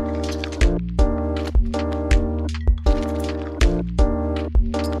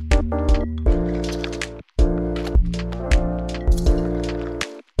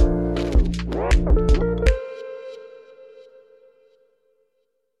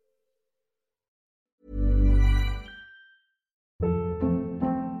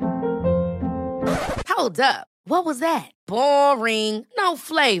 Hold up. What was that? Boring. No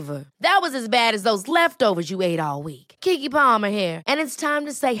flavor. That was as bad as those leftovers you ate all week. Keke Palmer here, and it's time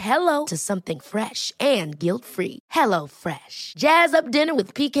to say hello to something fresh and guilt-free. Hello Fresh. Jazz up dinner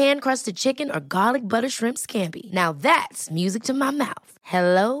with pecan-crusted chicken or garlic butter shrimp scampi. Now that's music to my mouth.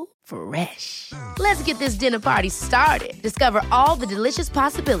 Hello Fresh. Let's get this dinner party started. Discover all the delicious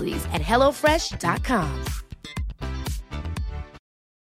possibilities at HelloFresh.com.